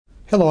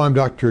Hello, I'm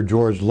Dr.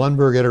 George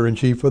Lundberg,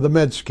 Editor-in-Chief of the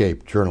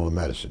Medscape Journal of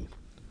Medicine.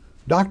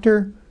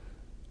 Doctor,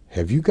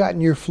 have you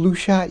gotten your flu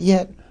shot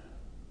yet?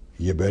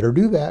 You better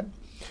do that.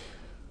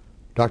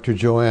 Dr.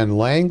 Joanne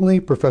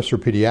Langley, Professor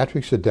of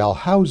Pediatrics at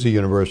Dalhousie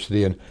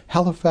University in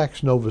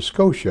Halifax, Nova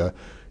Scotia,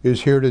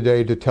 is here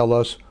today to tell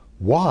us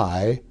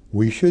why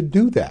we should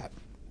do that.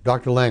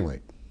 Dr.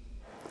 Langley.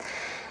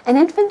 An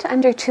infant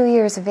under 2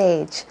 years of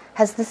age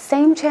has the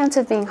same chance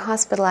of being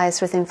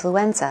hospitalized with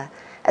influenza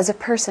as a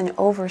person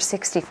over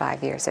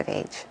 65 years of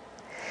age.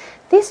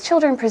 These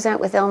children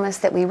present with illness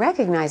that we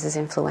recognize as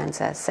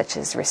influenza, such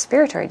as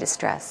respiratory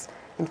distress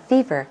and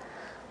fever,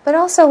 but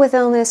also with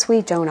illness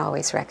we don't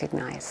always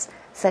recognize,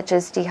 such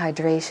as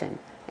dehydration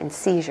and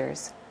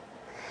seizures.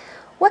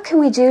 What can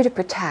we do to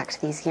protect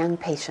these young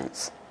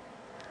patients?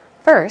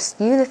 First,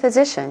 you, the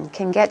physician,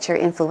 can get your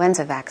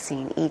influenza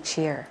vaccine each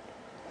year.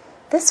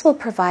 This will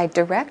provide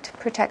direct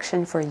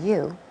protection for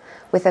you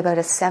with about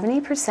a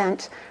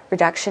 70%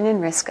 reduction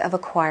in risk of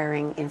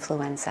acquiring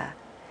influenza.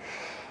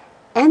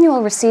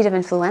 Annual receipt of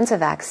influenza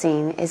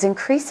vaccine is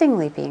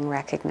increasingly being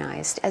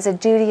recognized as a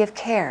duty of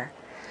care,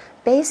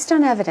 based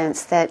on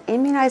evidence that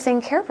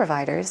immunizing care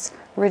providers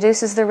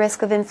reduces the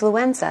risk of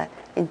influenza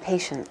in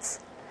patients.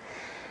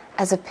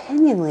 As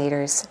opinion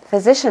leaders,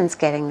 physicians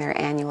getting their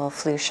annual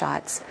flu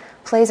shots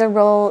plays a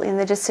role in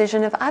the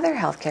decision of other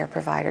healthcare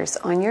providers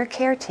on your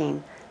care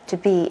team to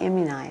be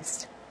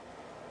immunized.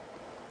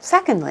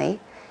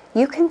 Secondly,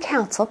 you can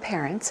counsel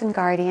parents and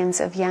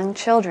guardians of young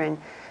children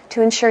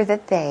to ensure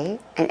that they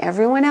and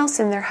everyone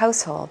else in their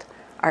household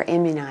are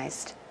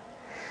immunized.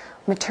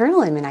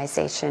 Maternal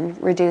immunization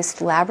reduced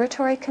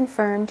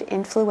laboratory-confirmed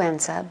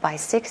influenza by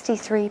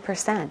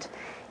 63%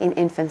 in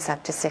infants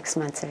up to 6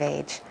 months of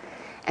age,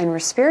 and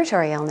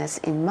respiratory illness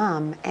in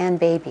mom and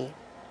baby.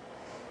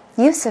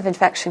 Use of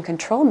infection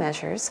control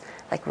measures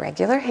like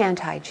regular hand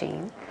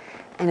hygiene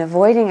and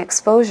avoiding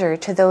exposure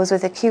to those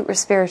with acute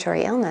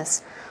respiratory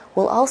illness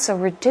will also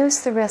reduce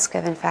the risk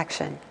of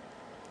infection.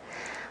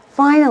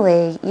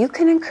 Finally, you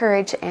can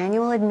encourage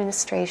annual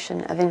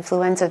administration of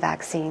influenza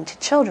vaccine to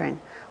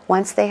children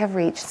once they have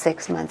reached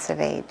 6 months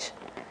of age.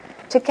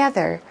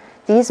 Together,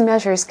 these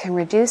measures can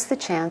reduce the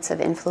chance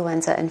of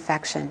influenza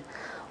infection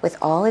with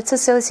all its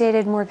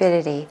associated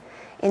morbidity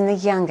in the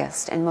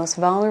youngest and most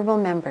vulnerable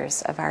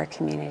members of our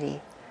community.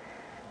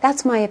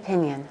 That's my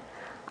opinion.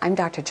 I'm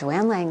Dr.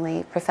 Joanne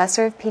Langley,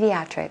 Professor of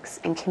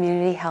Pediatrics and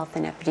Community Health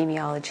and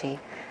Epidemiology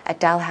at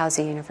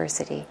Dalhousie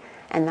University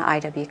and the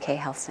IWK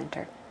Health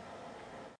Centre.